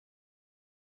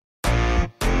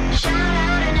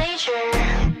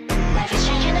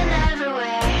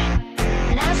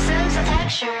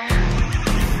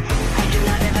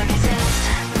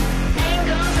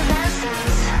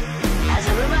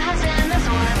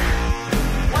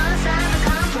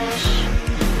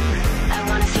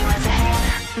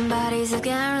Days of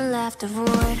care and left of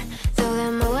ward, throw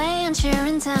them away and cheer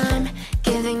in time,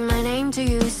 giving my name to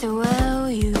you, so will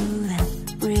you?